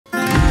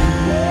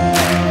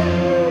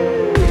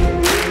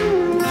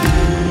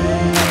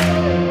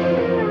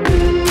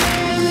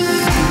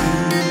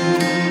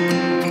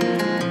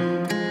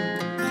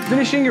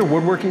Finishing your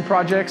woodworking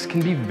projects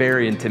can be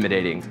very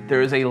intimidating.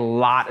 There is a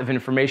lot of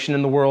information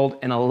in the world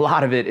and a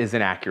lot of it is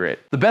inaccurate.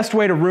 The best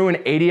way to ruin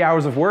 80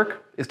 hours of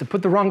work is to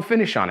put the wrong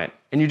finish on it,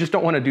 and you just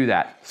don't want to do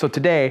that. So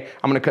today,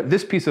 I'm going to cut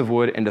this piece of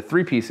wood into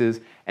 3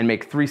 pieces and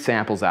make 3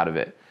 samples out of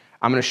it.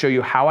 I'm going to show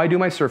you how I do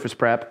my surface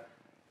prep,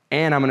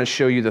 and I'm going to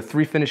show you the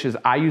 3 finishes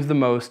I use the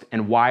most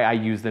and why I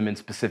use them in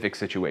specific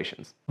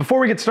situations. Before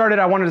we get started,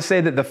 I wanted to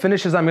say that the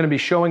finishes I'm going to be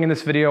showing in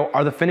this video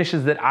are the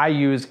finishes that I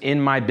use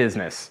in my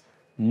business.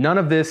 None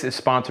of this is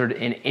sponsored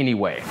in any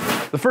way.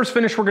 The first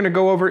finish we're going to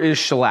go over is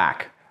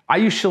shellac. I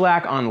use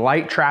shellac on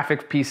light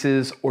traffic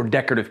pieces or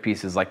decorative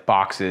pieces like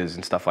boxes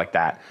and stuff like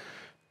that.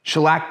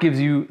 Shellac gives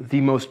you the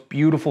most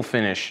beautiful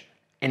finish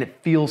and it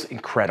feels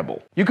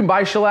incredible. You can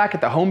buy shellac at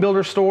the home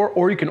builder store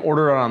or you can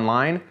order it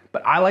online,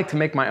 but I like to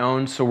make my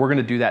own, so we're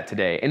gonna do that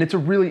today. And it's a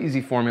really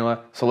easy formula,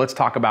 so let's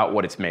talk about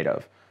what it's made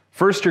of.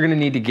 First, you're gonna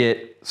need to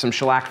get some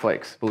shellac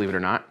flakes, believe it or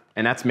not,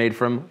 and that's made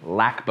from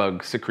lac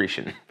bug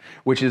secretion,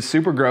 which is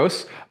super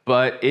gross,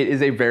 but it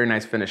is a very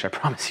nice finish. I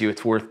promise you,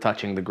 it's worth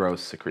touching the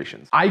gross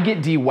secretions. I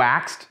get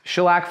de-waxed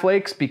shellac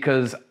flakes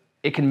because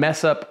it can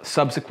mess up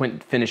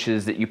subsequent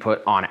finishes that you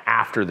put on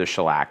after the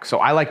shellac. So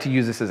I like to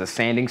use this as a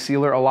sanding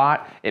sealer a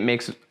lot. It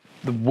makes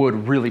the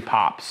wood really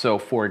pop. So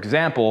for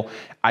example,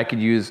 I could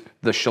use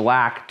the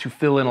shellac to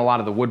fill in a lot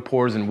of the wood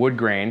pores and wood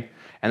grain,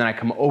 and then I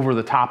come over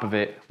the top of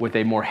it with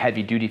a more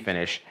heavy duty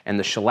finish, and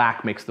the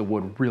shellac makes the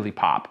wood really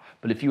pop.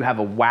 But if you have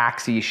a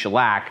waxy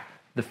shellac,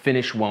 the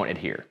finish won't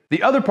adhere.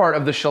 The other part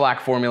of the shellac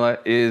formula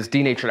is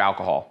denatured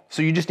alcohol.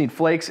 So you just need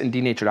flakes and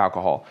denatured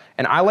alcohol.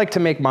 And I like to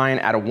make mine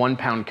at a 1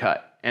 pound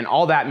cut. And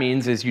all that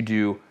means is you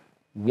do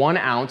 1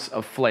 ounce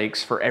of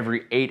flakes for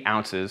every 8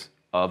 ounces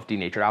of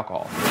denatured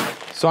alcohol.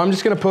 So I'm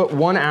just gonna put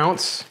 1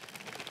 ounce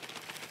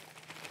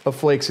of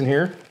flakes in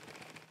here.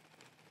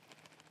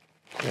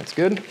 That's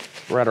good.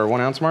 We're at our 1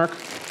 ounce mark.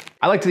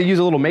 I like to use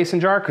a little mason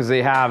jar because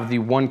they have the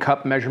 1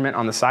 cup measurement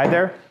on the side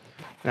there.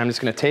 And I'm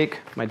just gonna take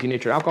my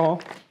denatured alcohol,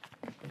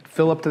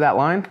 fill up to that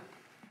line.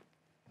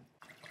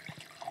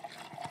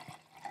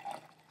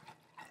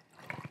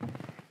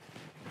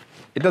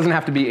 It doesn't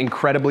have to be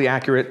incredibly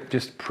accurate,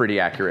 just pretty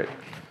accurate.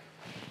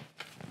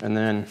 And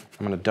then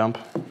I'm gonna dump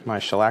my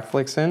shellac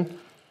flakes in.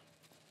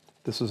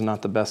 This is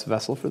not the best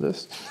vessel for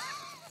this.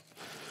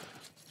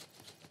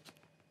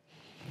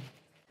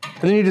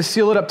 And then you just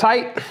seal it up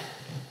tight.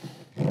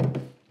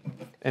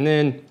 And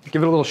then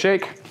give it a little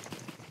shake.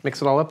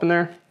 Mix it all up in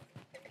there.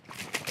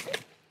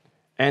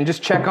 And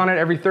just check on it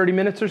every 30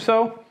 minutes or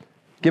so.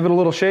 Give it a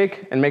little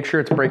shake and make sure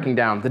it's breaking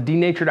down. The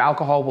denatured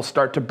alcohol will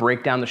start to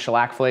break down the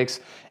shellac flakes,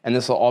 and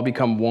this will all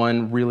become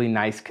one really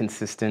nice,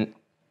 consistent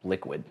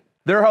liquid.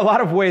 There are a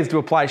lot of ways to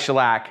apply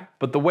shellac,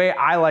 but the way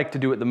I like to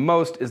do it the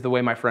most is the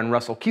way my friend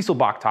Russell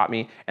Kieselbach taught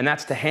me, and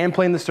that's to hand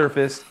plane the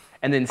surface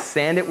and then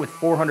sand it with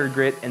 400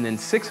 grit and then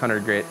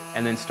 600 grit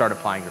and then start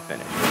applying your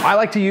finish. I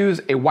like to use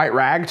a white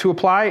rag to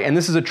apply, and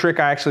this is a trick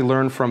I actually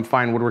learned from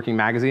Fine Woodworking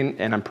magazine,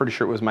 and I'm pretty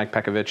sure it was Mike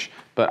Pekovich,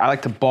 but I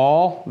like to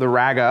ball the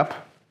rag up,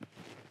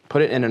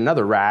 put it in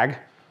another rag,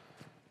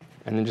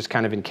 and then just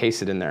kind of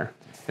encase it in there.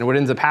 And what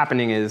ends up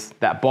happening is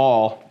that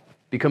ball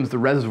becomes the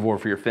reservoir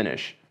for your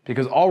finish,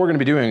 because all we're gonna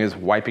be doing is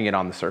wiping it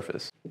on the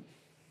surface.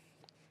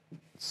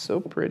 It's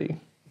so pretty.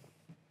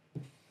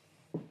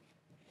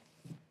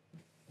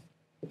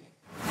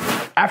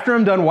 After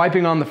I'm done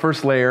wiping on the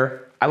first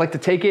layer, I like to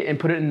take it and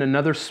put it in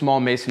another small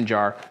mason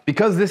jar.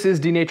 Because this is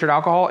denatured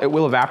alcohol, it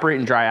will evaporate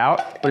and dry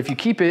out, but if you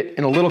keep it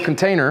in a little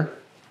container,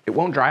 it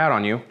won't dry out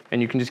on you,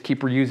 and you can just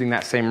keep reusing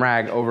that same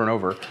rag over and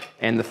over.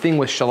 And the thing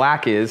with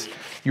shellac is,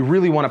 you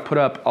really wanna put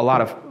up a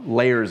lot of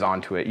layers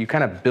onto it. You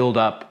kind of build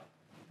up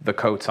the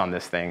coats on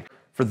this thing.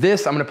 For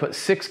this, I'm gonna put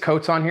 6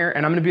 coats on here,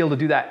 and I'm gonna be able to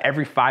do that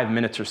every 5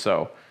 minutes or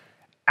so.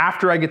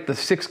 After I get the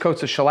 6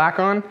 coats of shellac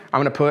on, I'm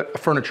gonna put a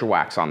furniture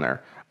wax on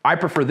there. I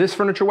prefer this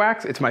furniture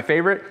wax, it's my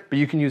favorite, but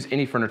you can use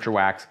any furniture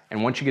wax,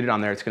 and once you get it on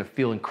there, it's gonna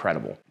feel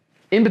incredible.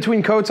 In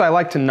between coats, I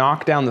like to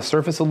knock down the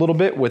surface a little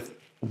bit with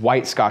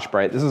white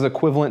Scotch-Brite. This is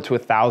equivalent to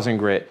 1,000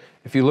 grit.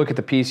 If you look at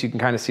the piece, you can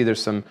kind of see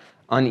there's some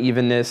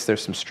unevenness,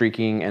 there's some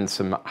streaking, and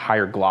some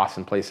higher gloss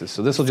in places.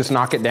 So this will just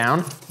knock it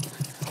down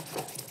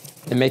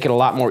and make it a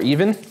lot more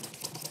even.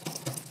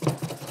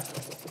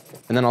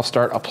 And then I'll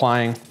start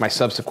applying my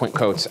subsequent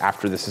coats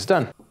after this is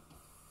done.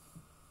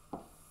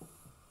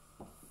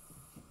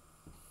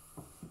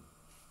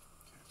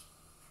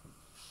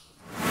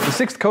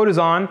 The 6th coat is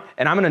on,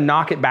 and I'm gonna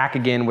knock it back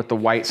again with the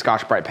white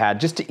Scotch-Brite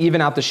pad just to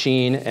even out the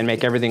sheen and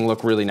make everything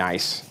look really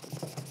nice.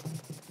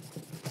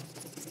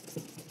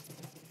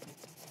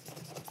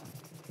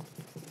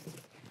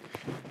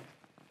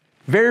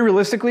 Very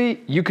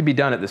realistically, you could be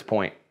done at this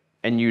point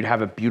and you'd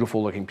have a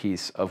beautiful looking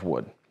piece of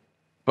wood.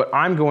 But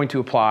I'm going to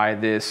apply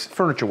this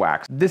furniture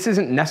wax. This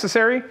isn't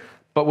necessary,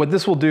 but what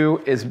this will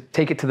do is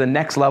take it to the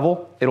next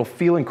level. It'll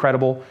feel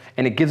incredible,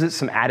 and it gives it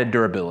some added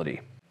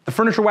durability. The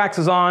furniture wax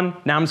is on.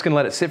 Now I'm just gonna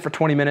let it sit for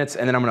 20 minutes,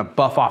 and then I'm gonna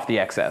buff off the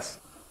excess.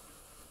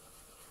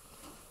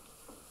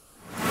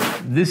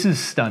 This is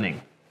stunning,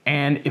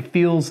 and it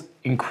feels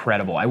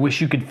incredible. I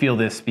wish you could feel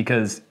this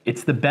because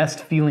it's the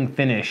best feeling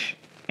finish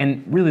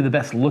and really the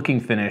best looking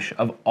finish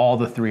of all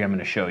the three I'm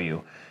gonna show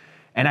you.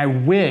 And I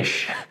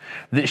wish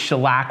that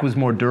shellac was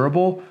more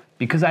durable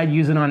because I'd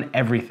use it on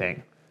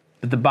everything.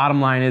 But the bottom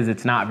line is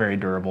it's not very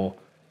durable.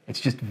 It's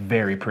just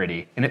very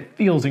pretty and it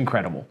feels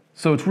incredible.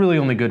 So it's really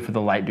only good for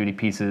the light duty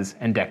pieces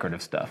and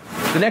decorative stuff.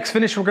 The next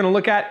finish we're gonna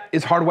look at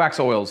is hard wax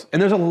oils.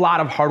 And there's a lot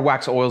of hard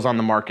wax oils on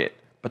the market,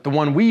 but the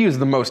one we use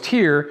the most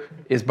here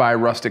is by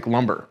Rustic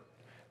Lumber.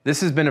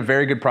 This has been a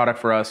very good product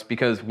for us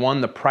because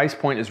one, the price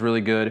point is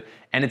really good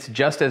and it's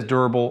just as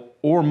durable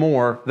or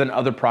more than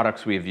other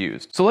products we have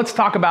used. So let's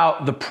talk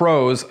about the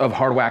pros of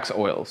hard wax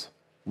oils.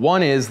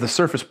 One is the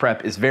surface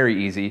prep is very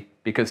easy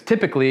because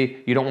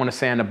typically you don't want to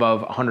sand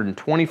above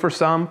 120 for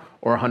some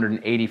or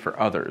 180 for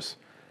others.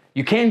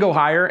 You can go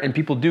higher and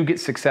people do get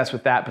success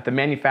with that, but the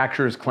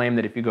manufacturers claim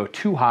that if you go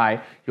too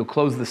high, you'll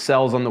close the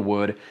cells on the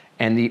wood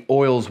and the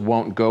oils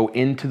won't go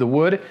into the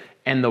wood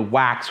and the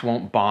wax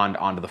won't bond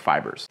onto the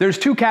fibers. There's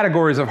two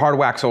categories of hard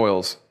wax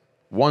oils.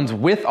 One's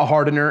with a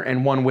hardener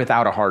and one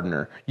without a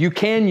hardener. You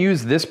can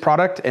use this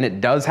product and it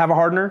does have a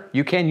hardener.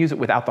 You can use it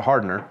without the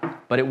hardener,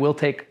 but it will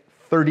take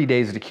 30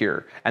 days to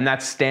cure, and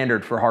that's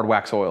standard for hard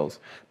wax oils.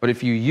 But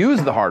if you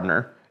use the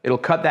hardener, it'll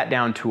cut that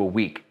down to a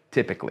week,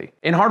 typically.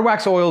 In hard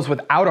wax oils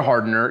without a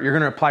hardener, you're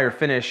gonna apply your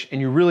finish and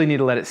you really need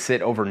to let it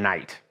sit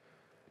overnight.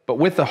 But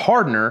with the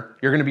hardener,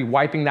 you're gonna be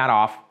wiping that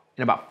off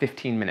in about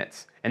 15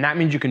 minutes. And that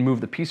means you can move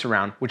the piece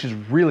around, which is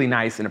really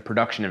nice in a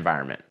production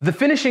environment. The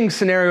finishing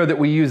scenario that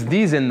we use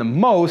these in the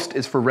most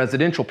is for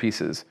residential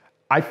pieces.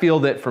 I feel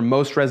that for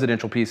most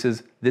residential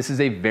pieces, this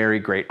is a very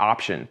great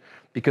option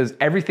because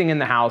everything in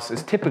the house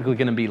is typically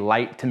gonna be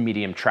light to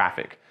medium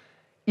traffic.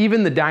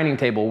 Even the dining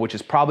table, which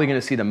is probably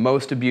gonna see the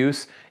most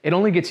abuse, it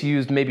only gets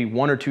used maybe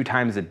 1 or 2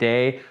 times a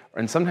day,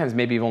 and sometimes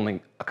maybe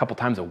only a couple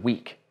times a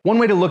week. One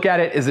way to look at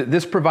it is that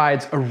this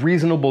provides a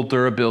reasonable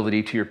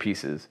durability to your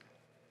pieces.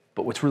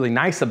 But what's really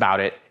nice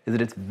about it is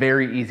that it's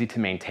very easy to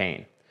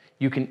maintain.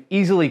 You can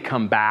easily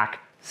come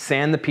back,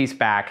 sand the piece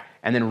back,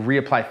 and then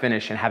reapply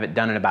finish and have it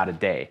done in about a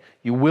day.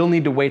 You will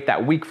need to wait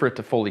that week for it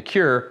to fully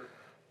cure,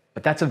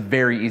 but that's a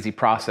very easy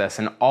process,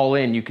 and all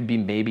in, you could be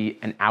maybe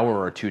an hour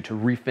or 2 to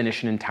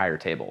refinish an entire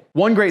table.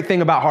 One great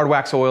thing about hard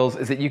wax oils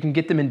is that you can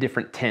get them in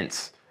different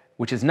tints,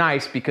 which is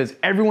nice because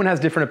everyone has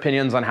different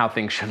opinions on how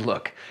things should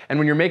look. And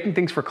when you're making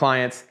things for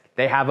clients,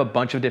 they have a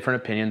bunch of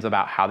different opinions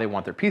about how they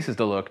want their pieces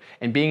to look,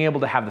 and being able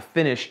to have the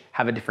finish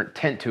have a different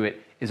tint to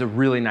it is a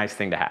really nice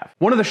thing to have.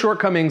 One of the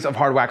shortcomings of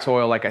hard wax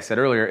oil, like I said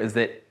earlier, is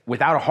that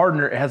without a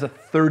hardener, it has a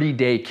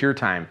 30-day cure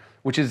time,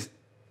 which is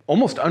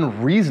almost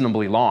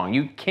unreasonably long.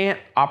 You can't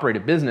operate a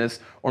business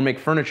or make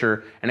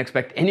furniture and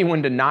expect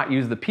anyone to not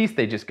use the piece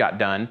they just got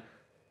done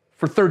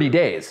for 30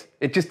 days.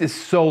 It just is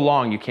so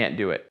long you can't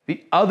do it.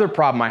 The other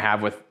problem I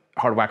have with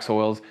hard wax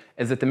oils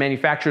is that the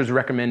manufacturers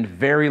recommend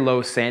very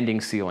low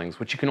sanding ceilings,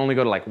 which you can only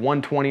go to like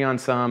 120 on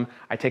some.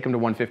 I take them to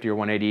 150 or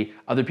 180.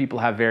 Other people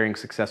have varying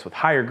success with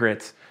higher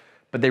grits,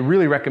 but they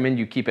really recommend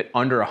you keep it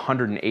under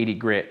 180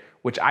 grit,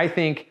 which I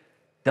think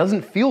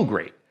doesn't feel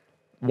great.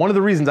 One of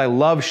the reasons I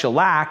love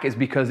shellac is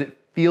because it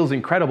feels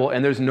incredible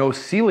and there's no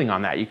ceiling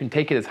on that. You can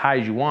take it as high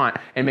as you want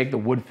and make the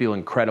wood feel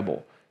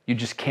incredible. You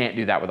just can't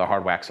do that with a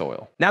hard wax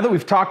oil. Now that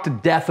we've talked to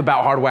death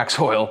about hard wax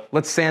oil,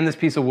 let's sand this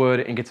piece of wood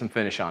and get some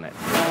finish on it.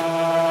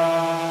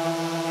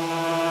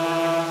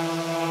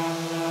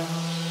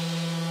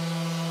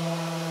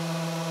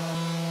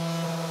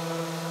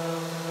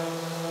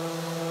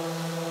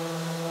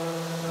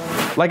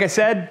 Like I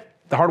said,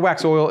 the hard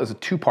wax oil is a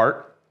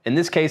 2-part. In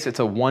this case, it's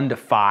a 1 to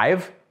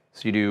 5.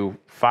 So you do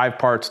 5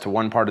 parts to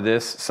 1 part of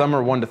this. Some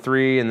are 1 to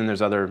 3, and then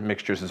there's other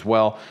mixtures as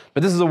well.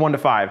 But this is a 1 to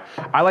 5.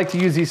 I like to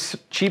use these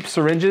cheap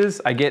syringes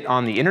I get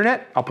on the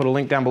internet. I'll put a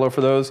link down below for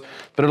those.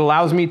 But it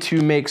allows me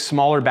to make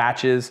smaller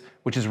batches,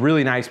 which is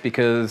really nice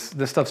because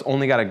this stuff's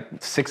only got a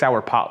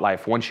 6-hour pot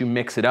life. Once you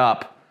mix it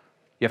up,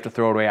 you have to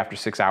throw it away after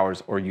 6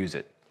 hours or use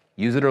it.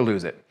 Use it or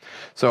lose it.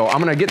 So I'm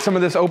gonna get some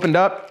of this opened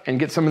up and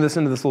get some of this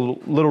into this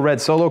little red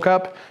solo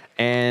cup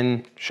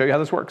and show you how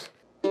this works.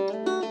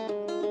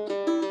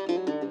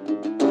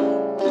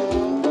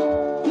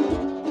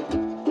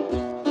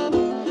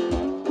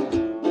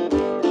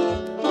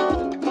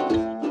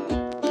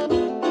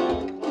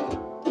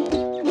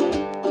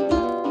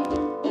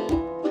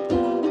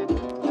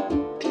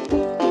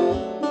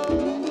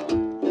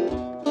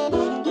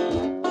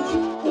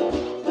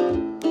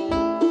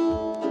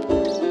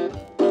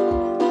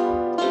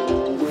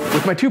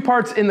 With my 2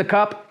 parts in the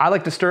cup, I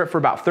like to stir it for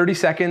about 30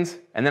 seconds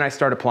and then I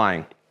start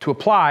applying. To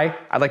apply,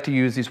 I like to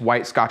use these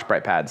white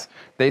Scotch-Brite pads.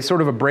 They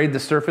sort of abrade the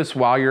surface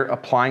while you're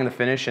applying the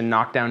finish and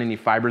knock down any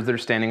fibers that are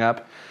standing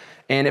up.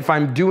 And if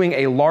I'm doing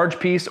a large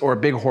piece or a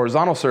big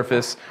horizontal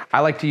surface,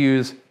 I like to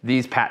use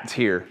these pads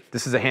here.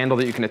 This is a handle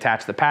that you can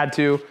attach the pad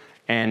to,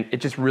 and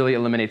it just really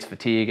eliminates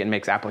fatigue and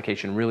makes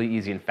application really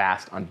easy and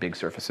fast on big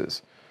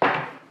surfaces.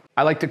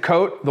 I like to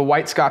coat the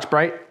white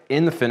Scotch-Brite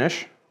in the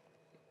finish.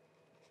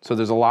 So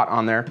there's a lot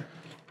on there.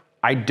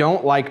 I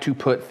don't like to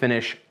put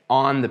finish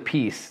on the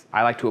piece.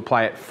 I like to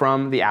apply it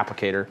from the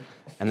applicator,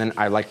 and then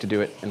I like to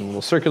do it in a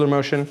little circular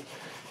motion.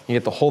 You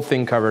get the whole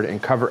thing covered and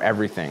cover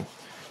everything.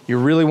 you're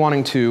really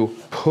wanting to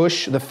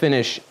push the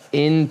finish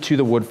into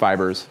the wood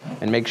fibers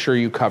and make sure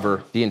you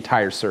cover the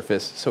entire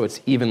surface so it's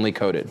evenly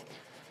coated.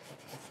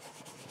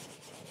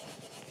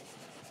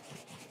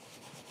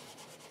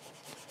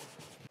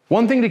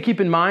 One thing to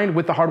keep in mind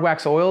with the hard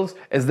wax oils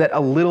is that a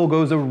little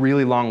goes a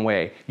really long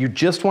way. You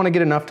just want to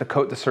get enough to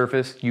coat the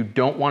surface. You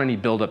don't want any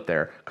buildup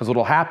there, because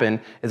what'll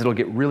happen is it'll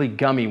get really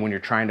gummy when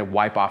you're trying to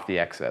wipe off the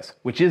excess,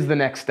 which is the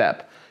next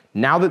step.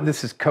 Now that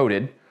this is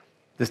coated,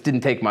 this didn't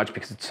take much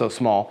because it's so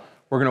small,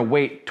 we're gonna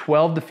wait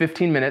 12 to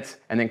 15 minutes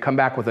and then come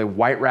back with a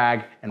white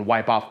rag and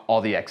wipe off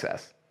all the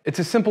excess. It's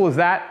as simple as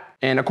that,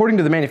 and according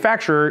to the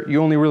manufacturer,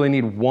 you only really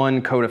need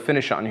one coat of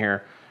finish on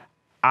here.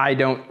 I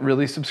don't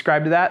really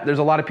subscribe to that. There's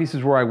a lot of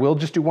pieces where I will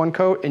just do one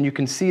coat, and you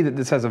can see that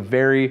this has a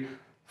very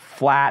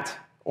flat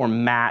or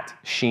matte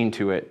sheen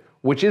to it,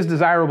 which is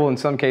desirable in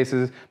some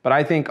cases, but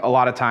I think a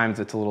lot of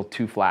times it's a little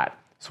too flat.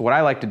 So what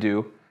I like to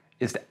do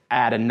is to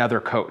add another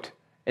coat.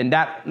 And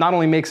that not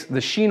only makes the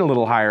sheen a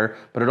little higher,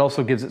 but it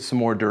also gives it some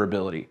more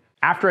durability.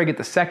 After I get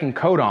the second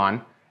coat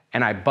on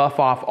and I buff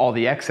off all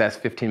the excess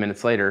 15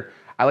 minutes later,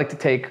 I like to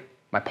take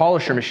my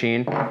polisher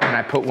machine and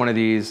I put one of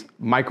these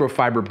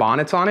microfiber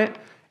bonnets on it,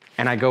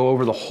 and I go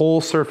over the whole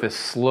surface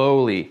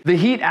slowly. The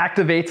heat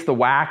activates the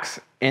wax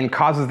and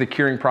causes the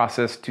curing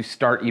process to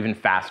start even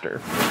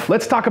faster.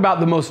 Let's talk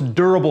about the most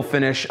durable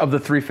finish of the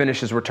three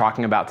finishes we're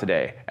talking about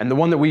today. And the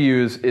one that we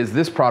use is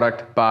this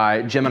product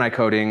by Gemini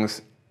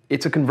Coatings.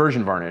 It's a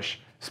conversion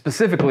varnish,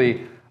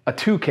 specifically a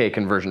 2K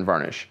conversion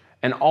varnish.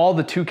 And all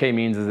the 2K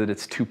means is that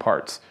it's two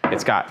parts.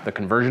 It's got the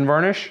conversion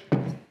varnish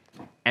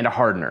and a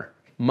hardener,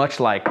 much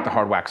like the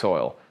hard wax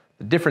oil.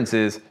 The difference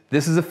is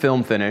this is a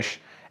film finish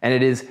and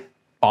it is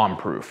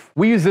bomb-proof.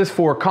 We use this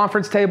for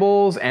conference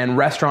tables and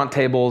restaurant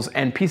tables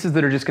and pieces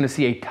that are just gonna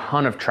see a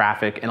ton of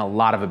traffic and a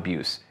lot of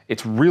abuse.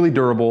 It's really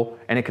durable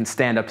and it can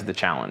stand up to the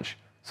challenge.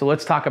 So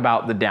let's talk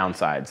about the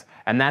downsides,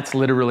 and that's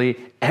literally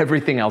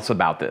everything else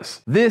about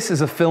this. This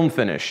is a film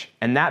finish,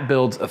 and that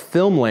builds a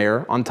film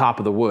layer on top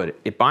of the wood.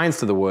 It binds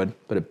to the wood,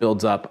 but it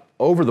builds up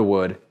over the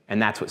wood,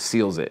 and that's what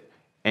seals it.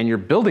 And you're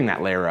building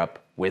that layer up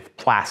with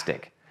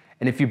plastic.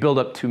 And if you build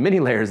up too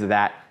many layers of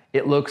that,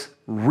 it looks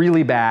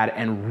really bad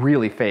and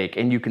really fake,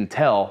 and you can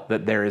tell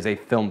that there is a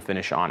film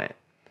finish on it.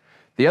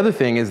 The other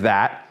thing is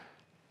that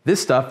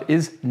this stuff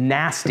is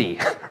nasty,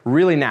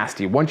 really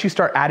nasty. Once you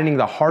start adding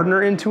the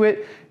hardener into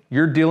it,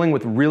 you're dealing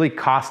with really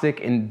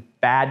caustic and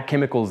bad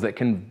chemicals that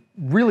can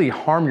really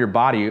harm your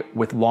body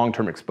with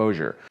long-term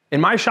exposure. In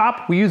my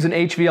shop, we use an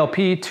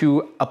HVLP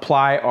to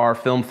apply our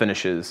film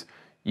finishes.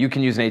 You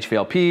can use an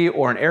HVLP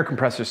or an air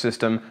compressor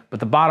system, but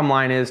the bottom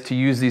line is to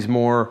use these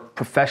more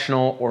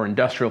professional or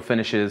industrial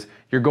finishes,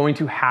 you're going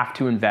to have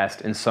to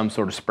invest in some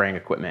sort of spraying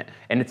equipment,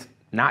 and it's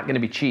not gonna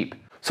be cheap.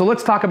 So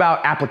let's talk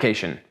about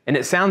application. And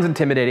it sounds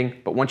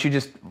intimidating, but once you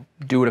just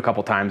do it a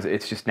couple times,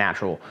 it's just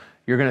natural.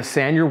 You're gonna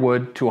sand your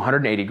wood to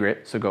 180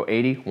 grit, so go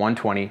 80,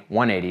 120,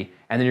 180,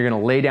 and then you're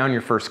gonna lay down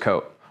your first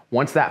coat.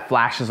 Once that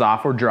flashes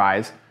off or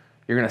dries,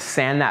 you're gonna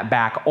sand that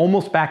back,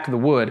 almost back to the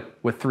wood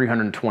with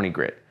 320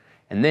 grit.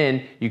 And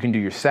then you can do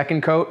your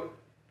second coat,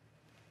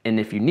 and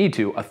if you need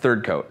to, a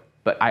third coat.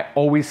 But I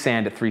always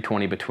sand at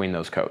 320 between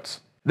those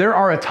coats. There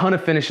are a ton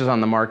of finishes on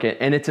the market,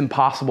 and it's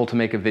impossible to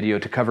make a video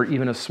to cover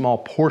even a small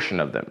portion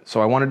of them. So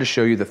I wanted to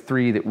show you the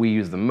three that we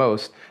use the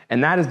most,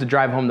 and that is to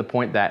drive home the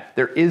point that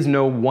there is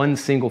no one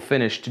single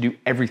finish to do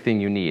everything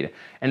you need.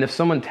 And if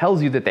someone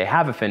tells you that they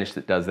have a finish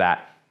that does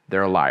that,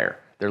 they're a liar.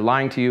 They're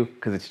lying to you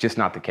because it's just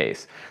not the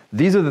case.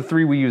 These are the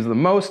three we use the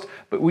most,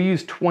 but we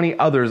use 20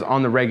 others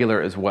on the regular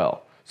as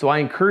well. So I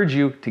encourage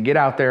you to get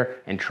out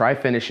there and try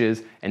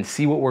finishes and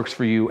see what works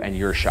for you and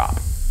your shop.